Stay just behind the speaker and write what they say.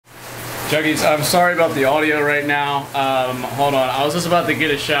Juggies, I'm sorry about the audio right now. Hold on, I was just about to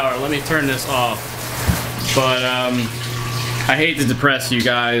get a shower. Let me turn this off. But I hate to depress you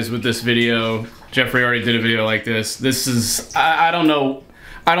guys with this video. Jeffrey already did a video like this. This is, I don't know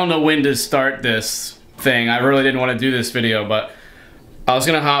when to start this thing. I really didn't want to do this video, but I was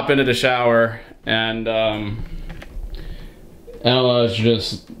gonna hop into the shower and Ella's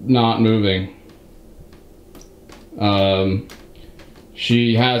just not moving.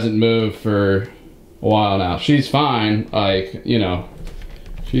 She hasn't moved for a while now. She's fine, like, you know,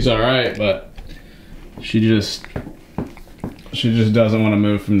 she's alright, but she just doesn't want to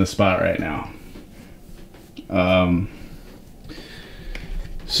move from the spot right now.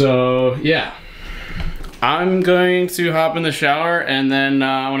 So yeah, I'm going to hop in the shower and then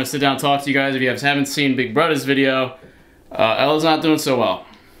I want to sit down and talk to you guys. If you guys haven't seen Big Brother's video, Ella's not doing so well.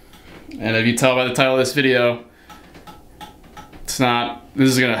 And if you tell by the title of this video, this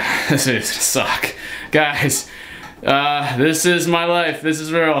is gonna suck. Guys, this is my life. This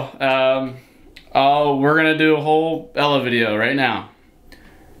is real. We're gonna do a whole Ella video right now,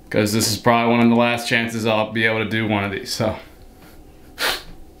 because this is probably one of the last chances I'll be able to do one of these, so.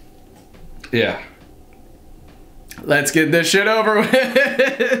 Yeah. Let's get this shit over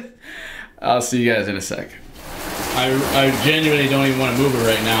with. I'll see you guys in a sec. I genuinely don't even want to move her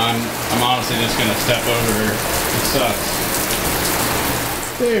right now. I'm honestly just gonna step over her. It sucks.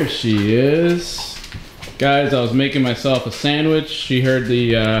 There she is. Guys, I was making myself a sandwich. She heard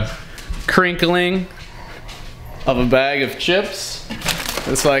the crinkling of a bag of chips.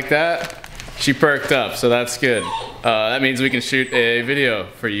 Just like that. She perked up, so that's good. That means we can shoot a video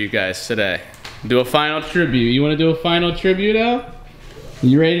for you guys today. Do a final tribute. You want to do a final tribute, El?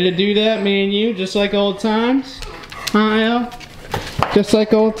 You ready to do that, me and you? Just like old times? Huh, El? Just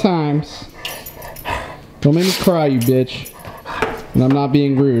like old times. Don't make me cry, you bitch. And I'm not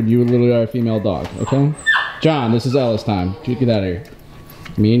being rude. You literally are a female dog, okay? John, this is Ella's time. You get out of here.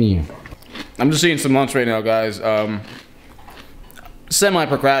 Me and you. I'm just eating some lunch right now, guys.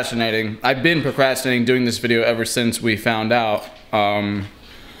 Semi-procrastinating. I've been procrastinating doing this video ever since we found out. I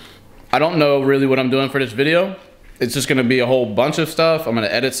don't know really what I'm doing for this video. It's just gonna be a whole bunch of stuff. I'm gonna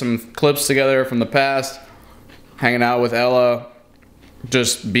edit some clips together from the past, hanging out with Ella,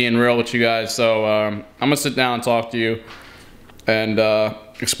 just being real with you guys. So I'm gonna sit down and talk to you and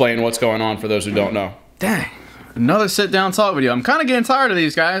explain what's going on for those who don't know. Dang, another sit down talk video. I'm kind of getting tired of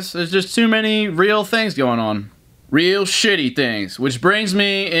these, guys. There's just too many real things going on. Real shitty things. Which brings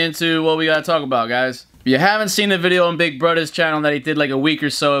me into what we gotta talk about, guys. If you haven't seen the video on Big Brother's channel that he did like a week or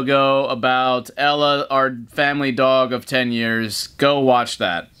so ago about Ella, our family dog of 10 years, go watch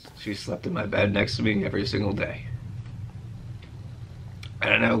that. She slept in my bed next to me every single day.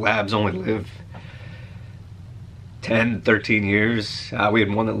 And I know labs only live 10, 13 years. We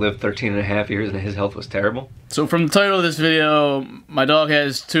had one that lived 13 and a half years and his health was terrible. So from the title of this video, my dog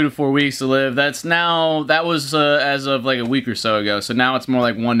has 2 to 4 weeks to live. That was as of like a week or so ago. So now it's more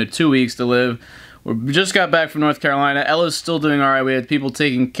like 1 to 2 weeks to live. We just got back from North Carolina. Ella's still doing alright. We had people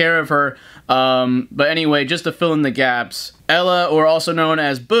taking care of her. But anyway, just to fill in the gaps, Ella, or also known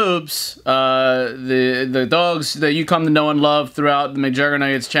as Boobs, the dogs that you come to know and love throughout the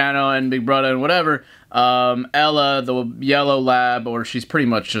McJuggerNuggets channel and Big Brother and whatever, Ella, the yellow lab, or she's pretty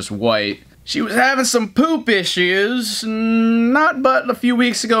much just white, she was having some poop issues, not but a few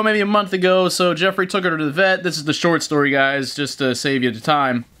weeks ago, maybe a month ago, so Jeffrey took her to the vet. This is the short story, guys, just to save you the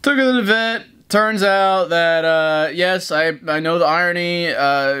time. Took her to the vet. Turns out that, yes, I know the irony,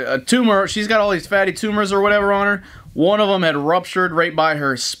 a tumor, she's got all these fatty tumors or whatever on her. One of them had ruptured right by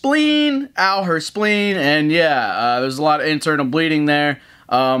her spleen, her spleen, and yeah, there's a lot of internal bleeding there.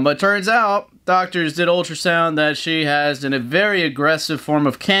 But turns out, doctors did ultrasound that she has a very aggressive form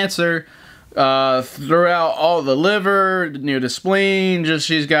of cancer throughout all the liver, near the spleen,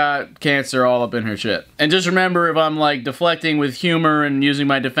 she's got cancer all up in her shit. And just remember, if I'm like deflecting with humor and using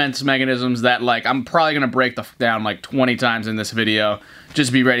my defense mechanisms, that like I'm probably gonna break the down like 20 times in this video.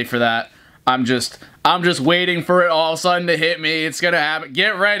 Just be ready for that. I'm just waiting for it all of a sudden to hit me. It's gonna happen.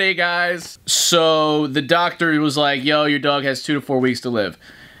 Get ready, guys. So the doctor was like, yo, your dog has 2 to 4 weeks to live.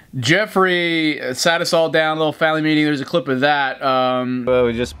 Jeffrey sat us all down, a little family meeting. There's a clip of that. Well,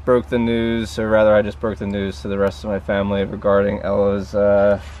 we just broke the news, or rather I just broke the news to the rest of my family regarding Ella's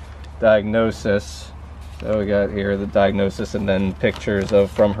diagnosis. So we got here the diagnosis and then pictures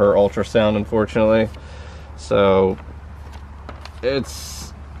from her ultrasound, unfortunately. So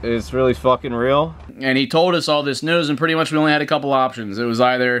it's really fucking real. And he told us all this news, and pretty much we only had a couple options. It was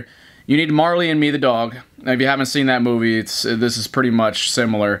either you need Marley and Me the dog. Now, if you haven't seen that movie, this is pretty much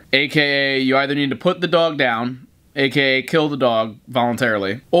similar. AKA, you either need to put the dog down, AKA kill the dog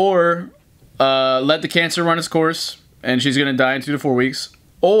voluntarily, or let the cancer run its course, and she's gonna die in 2 to 4 weeks.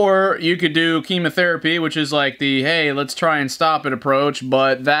 Or you could do chemotherapy, which is like the, hey, let's try and stop it approach,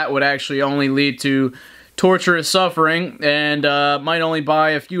 but that would actually only lead to torturous suffering and might only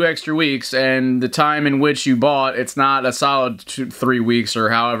buy a few extra weeks, and the time in which you bought, it's not a solid 3 weeks or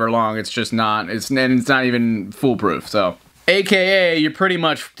however long. It's just not, and it's not even foolproof. So AKA, you're pretty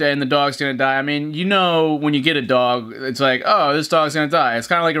much, and the dog's gonna die. I mean, you know, when you get a dog, it's like, oh, this dog's gonna die. It's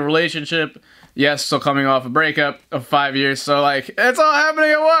kind of like a relationship. Yes, still coming off a breakup of 5 years, so like, it's all happening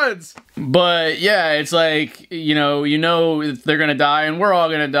at once. But yeah, it's like, you know they're gonna die, and we're all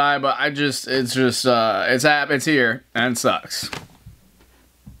gonna die, but it's here, and it sucks.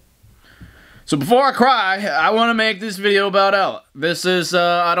 So before I cry, I want to make this video about Ella. This is,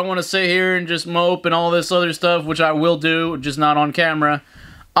 I don't want to sit here and just mope and all this other stuff, which I will do, just not on camera.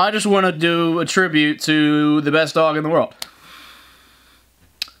 I just want to do a tribute to the best dog in the world.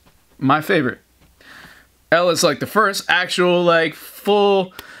 My favorite. Ella's like the first actual, like,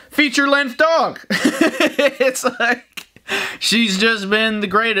 full feature-length dog. It's like, she's just been the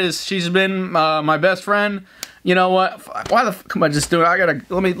greatest. She's been my best friend. You know what? Why the fuck am I just doing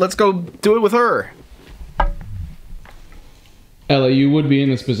it? Let's go do it with her. Ella, you would be in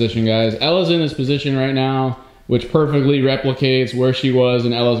this position, guys. Ella's in this position right now, which perfectly replicates where she was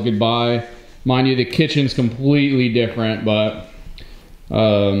in Ella's goodbye. Mind you, the kitchen's completely different, but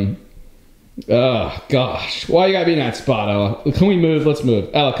oh gosh, why you gotta be in that spot, Ella? Can we move? Let's move.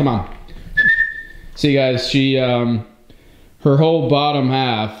 Ella, come on. See, guys, she her whole bottom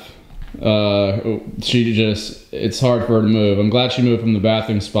half, it's hard for her to move. I'm glad she moved from the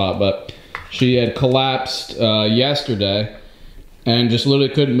bathroom spot, but she had collapsed yesterday and just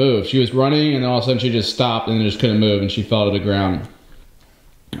literally couldn't move. She was running, and then all of a sudden she just stopped and just couldn't move, and she fell to the ground.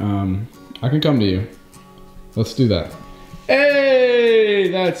 I can come to you. Let's do that.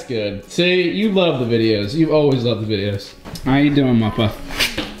 Hey, that's good. See, you love the videos. You've always loved the videos. How you doing, Muppa?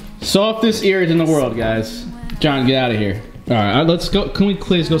 Softest ears in the world, guys. John, get out of here. All right, let's go. Can we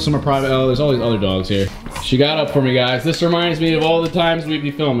please go somewhere private? Oh, there's all these other dogs here. She got up for me, guys. This reminds me of all the times we'd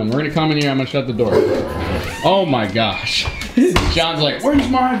be filming. We're gonna come in here. I'm gonna shut the door. Oh my gosh. John's like, where's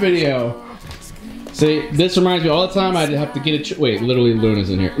my video? See, this reminds me all the time I'd have to get wait, literally Luna's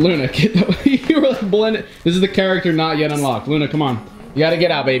in here. Luna, get you were like blended. This is the character not yet unlocked. Luna, come on. You gotta get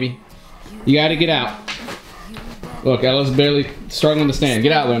out, baby. You gotta get out. Look, Ella's barely struggling to stand.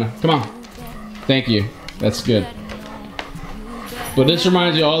 Get out, Luna. Come on. Thank you. That's good. But this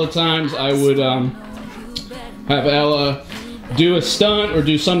reminds me all the times I would have Ella do a stunt or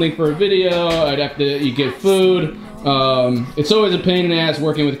do something for a video. I'd have to get food. It's always a pain in the ass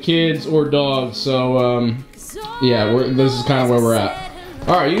working with kids or dogs. So yeah, this is kind of where we're at.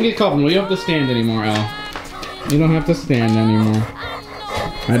 All right, you can get comfortable. You don't have to stand anymore, Ella. You don't have to stand anymore.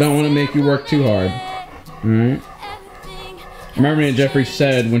 I don't want to make you work too hard. All right. Remember me and Jeffrey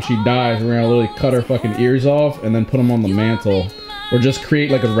said when she dies, we're gonna literally cut her fucking ears off and then put them on the mantle. Or just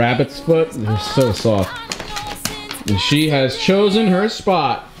create like a rabbit's foot. They're so soft. And she has chosen her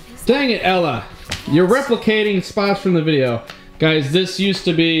spot. Dang it, Ella. You're replicating spots from the video. Guys, this used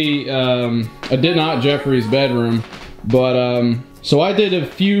to be, not Jeffrey's bedroom. But, so I did a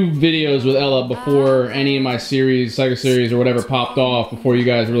few videos with Ella before any of my series, Psycho series or whatever popped off, before you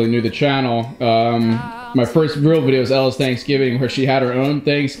guys really knew the channel. My first real video was Ella's Thanksgiving, where she had her own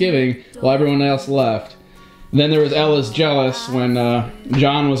Thanksgiving while everyone else left. Then there was Ella's Jealous when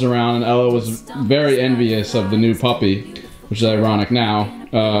John was around, and Ella was very envious of the new puppy, which is ironic now.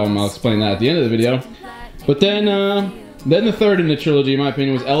 I'll explain that at the end of the video. But then the third in the trilogy, in my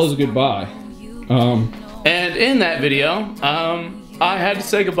opinion, was Ella's Goodbye. And in that video, I had to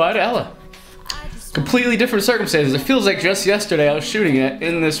say goodbye to Ella. Completely different circumstances. It feels like just yesterday I was shooting it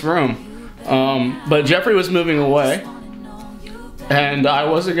in this room. But Jeffrey was moving away. And I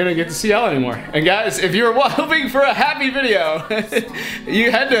wasn't gonna get to see Ella anymore. And guys, if you were hoping for a happy video,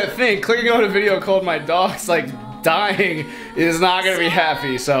 you had to think clicking on a video called "My Dog's Like Dying" is not gonna be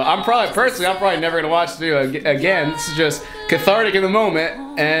happy. So I'm probably never gonna watch the video again. This is just cathartic in the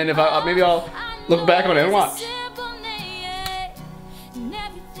moment, and if maybe I'll look back on it and watch.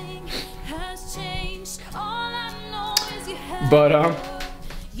 But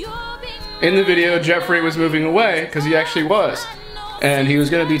in the video, Jeffrey was moving away because he actually was. And he was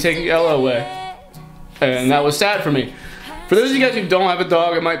going to be taking Ella away. And that was sad for me. For those of you guys who don't have a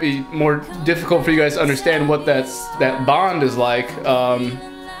dog, it might be more difficult for you guys to understand what that bond is like.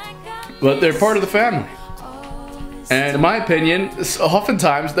 But they're part of the family. And in my opinion,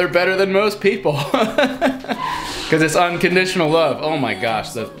 oftentimes they're better than most people. Because it's unconditional love. Oh my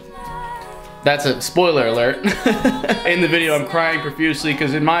gosh. That's a spoiler alert. In the video, I'm crying profusely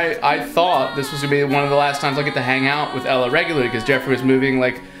because I thought this was gonna be one of the last times I get to hang out with Ella regularly because Jeffrey was moving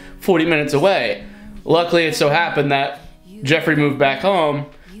like 40 minutes away. Luckily, it so happened that Jeffrey moved back home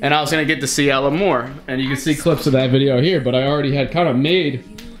and I was gonna get to see Ella more. And you can see clips of that video here, but I already had kind of made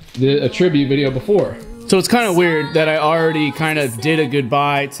a tribute video before. So it's kind of weird that I already kind of did a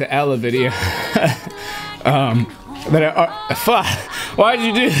goodbye to Ella video. Why'd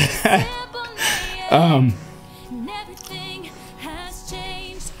you do that?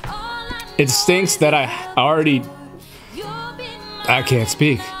 It stinks that I can't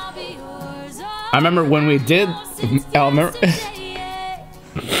speak. I remember when we did Elmer.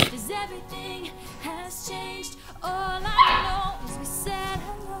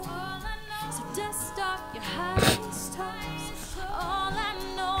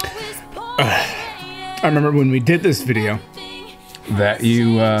 I remember when we did this video that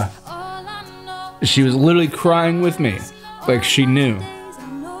she was literally crying with me, like she knew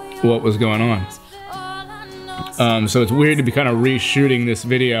what was going on. So it's weird to be kind of reshooting this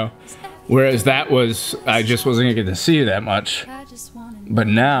video, whereas I just wasn't gonna get to see you that much. But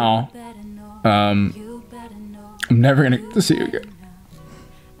now, I'm never gonna get to see you again.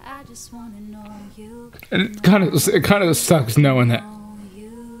 And it kind of sucks knowing that.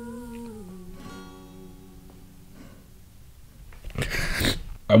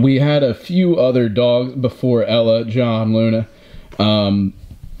 We had a few other dogs before Ella, John, Luna, and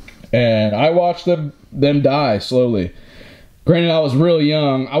I watched them die slowly. Granted, I was real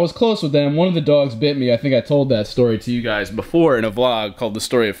young. I was close with them. One of the dogs bit me. I think I told that story to you guys before in a vlog called The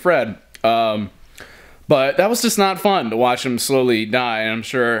Story of Fred. But that was just not fun to watch them slowly die. And I'm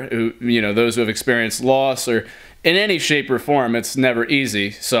sure, those who have experienced loss or in any shape or form, it's never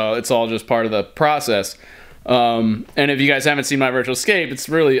easy. So it's all just part of the process. And if you guys haven't seen my virtual escape, it's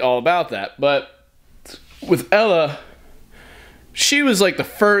really all about that. But with Ella, she was like the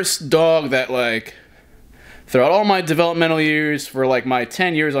first dog that, like, throughout all my developmental years for like my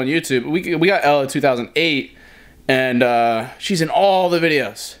 10 years on YouTube, we got Ella in 2008, and she's in all the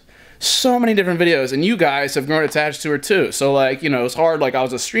videos. So many different videos, and you guys have grown attached to her too. So like, it's hard. Like I was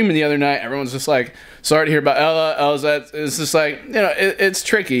just streaming the other night, everyone's just like, sorry to hear about Ella. Ella's that. It's just like, it's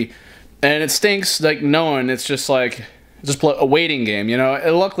tricky. And it stinks, like, knowing it's just like, a waiting game,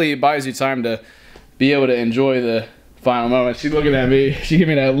 And luckily, it buys you time to be able to enjoy the final moment. She's looking at me. She gave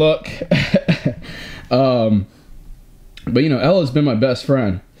me that look. But, Ella's been my best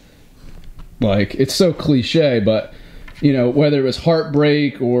friend. Like, it's so cliche, but, whether it was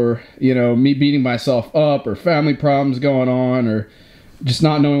heartbreak or, me beating myself up or family problems going on or just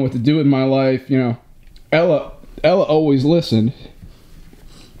not knowing what to do with my life, Ella always listened.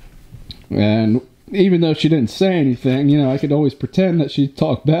 And even though she didn't say anything, I could always pretend that she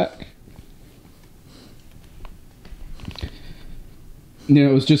talked back. It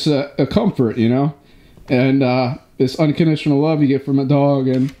was just a comfort, And this unconditional love you get from a dog,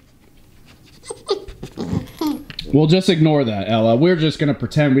 and we'll just ignore that, Ella. We're just going to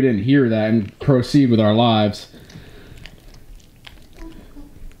pretend we didn't hear that and proceed with our lives.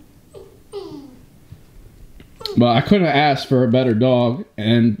 But I couldn't ask for a better dog,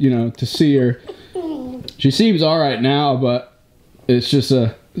 and to see her, she seems all right now, but it's just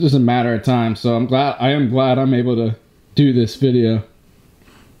a matter of time. So I am glad I'm able to do this video.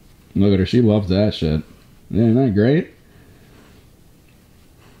 Look at her, she loves that shit. Isn't that great?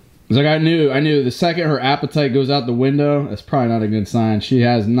 It's like I knew the second her appetite goes out the window, that's probably not a good sign. She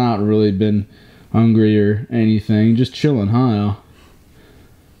has not really been hungry or anything, just chilling, huh, Al?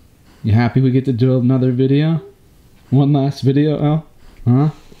 You happy we get to do another video? One last video, Al?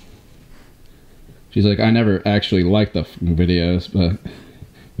 Huh? She's like, I never actually liked the videos, but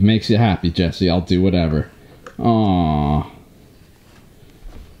it makes you happy, Jesse. I'll do whatever. Aww.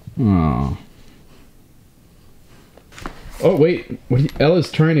 Aww. Oh, wait.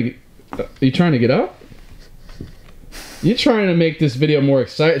 Ella's trying to get... Are you trying to get up? You're trying to make this video more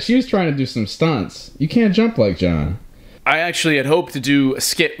exciting. She was trying to do some stunts. You can't jump like John. I actually had hoped to do a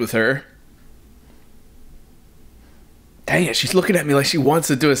skit with her. Dang it, she's looking at me like she wants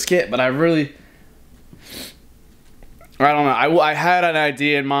to do a skit, but I don't know. I had an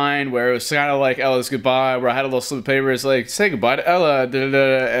idea in mind where it was kind of like Ella's goodbye, where I had a little slip of paper. It's like, say goodbye to Ella,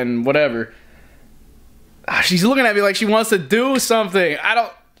 and whatever. She's looking at me like she wants to do something. I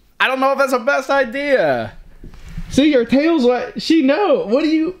don't know if that's the best idea. See, your tail's what she know. What do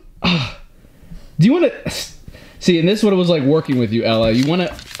you? Do you want to? See, and this is what it was like working with you, Ella. You want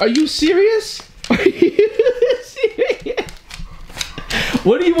to? Are you serious? Are you serious?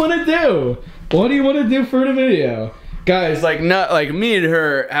 What do you want to do? What do you want to do for the video? Guys, like, not like me and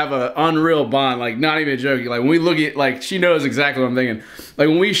her have an unreal bond. Like, not even joking. Like, when we look at, like, she knows exactly what I'm thinking. Like,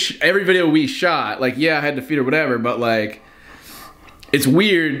 when we every video we shot, like, yeah, I had to feed her whatever, but like, it's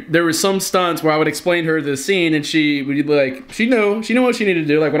weird. There was some stunts where I would explain to her the scene, and she would be like, she knew what she needed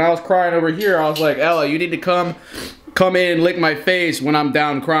to do. Like, when I was crying over here, I was like, Ella, you need to come in, lick my face when I'm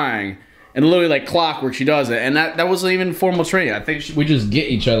down crying. And literally, like clockwork, she does it. And that wasn't even formal training. I think we just get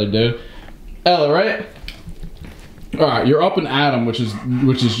each other, dude. Ella, right? All right, you're up and at 'em, which is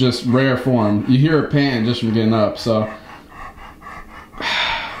just rare form. You hear her panting just from getting up, so.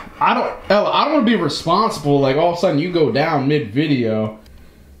 Ella, I don't want to be responsible. Like all of a sudden you go down mid-video.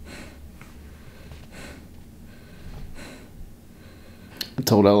 I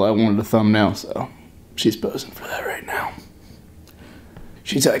told Ella I wanted a thumbnail, so she's posing for that right now.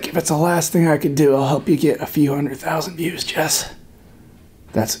 She's like, if it's the last thing I could do, I'll help you get a few 100,000 views, Jess.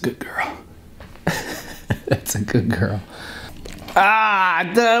 That's a good girl. That's a good girl. Ah,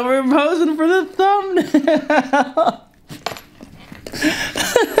 duh, we're posing for the thumbnail.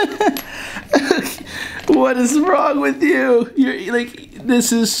 What is wrong with you? You're like,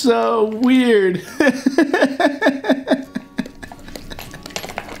 this is so weird.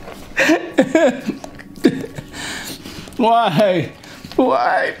 Why?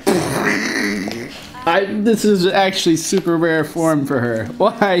 Why? This is actually super rare form for her.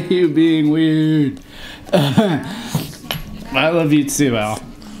 Why are you being weird? I love you too, Al.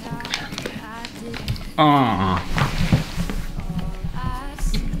 Aww.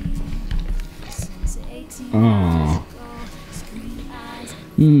 Aww.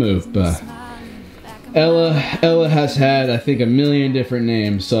 Moopa. Ella has had, I think, 1 million different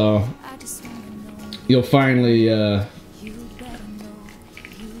names, so you'll finally,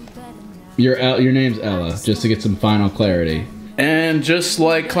 your name's Ella, just to get some final clarity. And just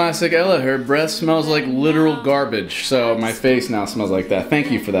like classic Ella, her breath smells like literal garbage, so my face now smells like that.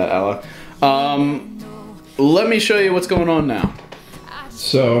 Thank you for that, Ella. Let me show you what's going on now.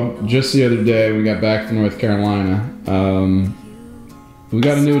 So, just the other day, we got back to North Carolina. We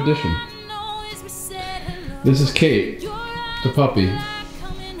got a new addition. This is Kate, the puppy.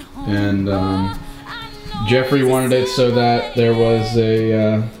 And Jeffrey wanted it so that there was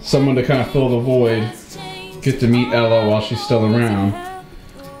a someone to kind of fill the void, get to meet Ella while she's still around.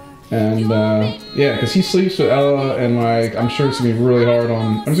 And yeah, because he sleeps with Ella, and like, I'm sure it's gonna be really hard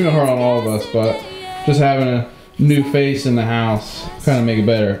on, it's gonna be hard on all of us, but just having a new face in the house kind of make it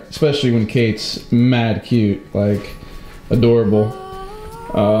better, especially when Kate's mad cute, like adorable.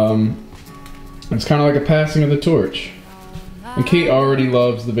 It's kind of like a passing of the torch. And Kate already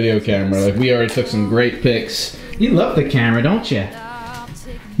loves the video camera. Like, we already took some great pics. You love the camera, don't you?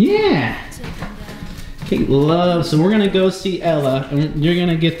 Yeah. Kate loves, so we're gonna go see Ella, and you're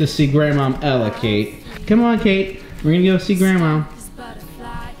gonna get to see Grandma Ella, Kate. Come on, Kate. We're gonna go see Grandma.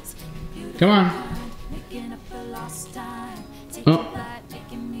 Come on. Oh.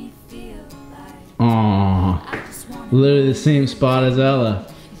 Aww. Literally the same spot as Ella.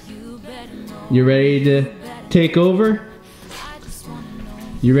 You ready to take over?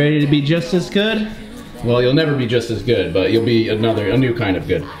 You ready to be just as good? Well, you'll never be just as good, but you'll be a new kind of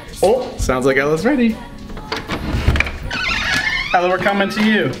good. Oh, sounds like Ella's ready. Ella, we're coming to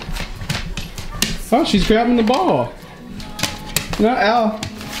you. Oh, she's grabbing the ball. No, Ella.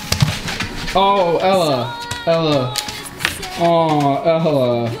 Oh, Ella. Ella. Oh,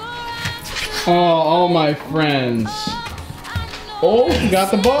 Ella. Oh, all my friends. Oh, you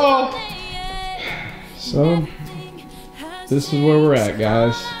got the ball. So, this is where we're at,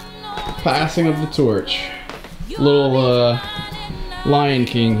 guys. Passing of the torch. Little Lion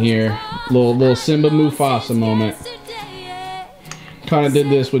King here. Little Simba Mufasa moment. Kind of did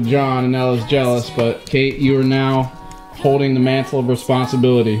this with John, and Ella's jealous, but Kate, you are now holding the mantle of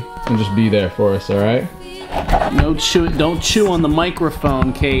responsibility, and just be there for us, all right? No don't chew on the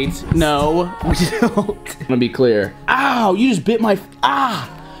microphone, Kate. No, don't. I'm gonna be clear. Ow, you just bit my,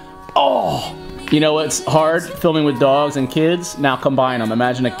 oh. You know what's hard? Filming with dogs and kids. Now combine them.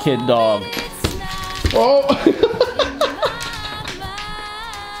 Imagine a kid dog. Oh.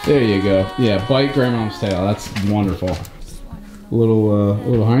 There you go. Yeah, bite Grandma's tail. That's wonderful.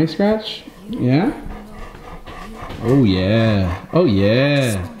 Little honey scratch. Yeah. Oh yeah. Oh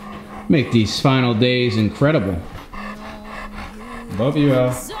yeah. Make these final days incredible. Love you,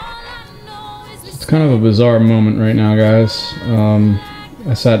 Al. It's kind of a bizarre moment right now, guys.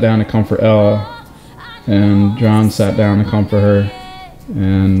 I sat down to comfort Ella, and John sat down to comfort her,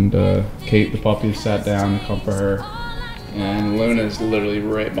 and Kate the puppy sat down to comfort her, and Luna's literally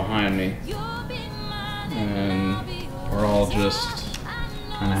right behind me, and we're all just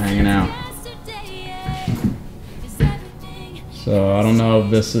kind of hanging out. So I don't know if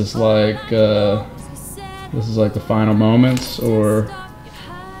this is like the final moments or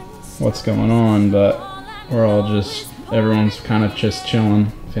what's going on, but we're all just, everyone's kind of just chilling,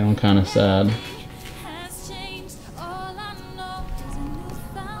 feeling kind of sad.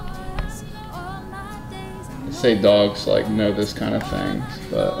 They say dogs like know this kind of things,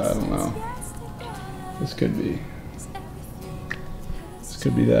 but I don't know. This could be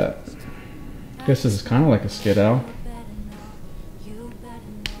that. I guess this is kind of like a skid-owl.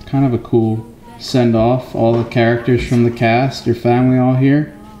 Kind of a cool send off. All the characters from the cast, your family all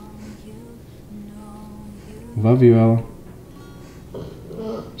here. Love you, Ella.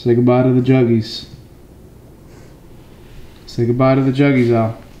 Say goodbye to the Juggies. Say goodbye to the Juggies,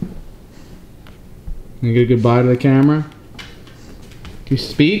 Al. Can you get a goodbye to the camera? Can you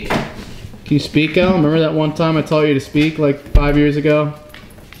speak? Can you speak, Al? Remember that one time I told you to speak like 5 years ago?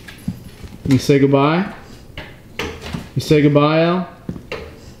 Can you say goodbye? You say goodbye, Al?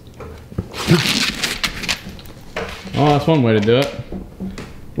 Oh, that's one way to do it.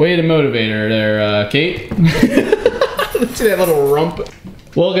 Way to motivate her there, Kate. See that little rump.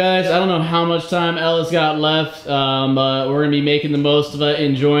 Well, guys, I don't know how much time Ella's got left, but we're gonna be making the most of it,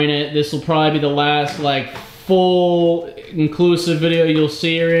 enjoying it. This will probably be the last, like, full inclusive video you'll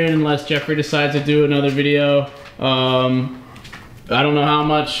see her in, unless Jeffrey decides to do another video. I don't know how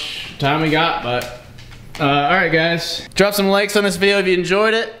much time we got, but alright guys. Drop some likes on this video if you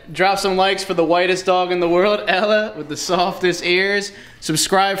enjoyed it. Drop some likes for the whitest dog in the world, Ella, with the softest ears.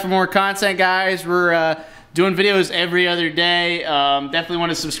 Subscribe for more content, guys. We're doing videos every other day. Definitely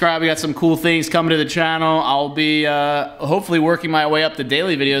want to subscribe. We got some cool things coming to the channel. I'll be hopefully working my way up to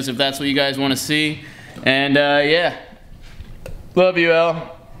daily videos if that's what you guys want to see. And yeah. Love you,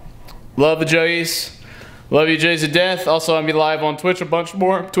 Elle. Love the Juggies. Love you, Jays to death. Also, I'm gonna be live on Twitch a bunch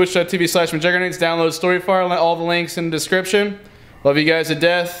more. Twitch.tv/McJuggerNuggets. Download story file. All the links in the description. Love you guys to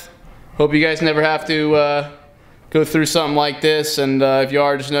death. Hope you guys never have to go through something like this. And if you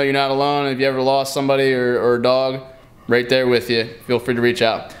are, just know you're not alone. If you ever lost somebody or a dog, right there with you. Feel free to reach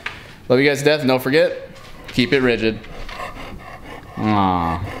out. Love you guys to death. And don't forget, keep it rigid.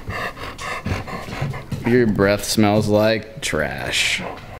 Aww. Your breath smells like trash.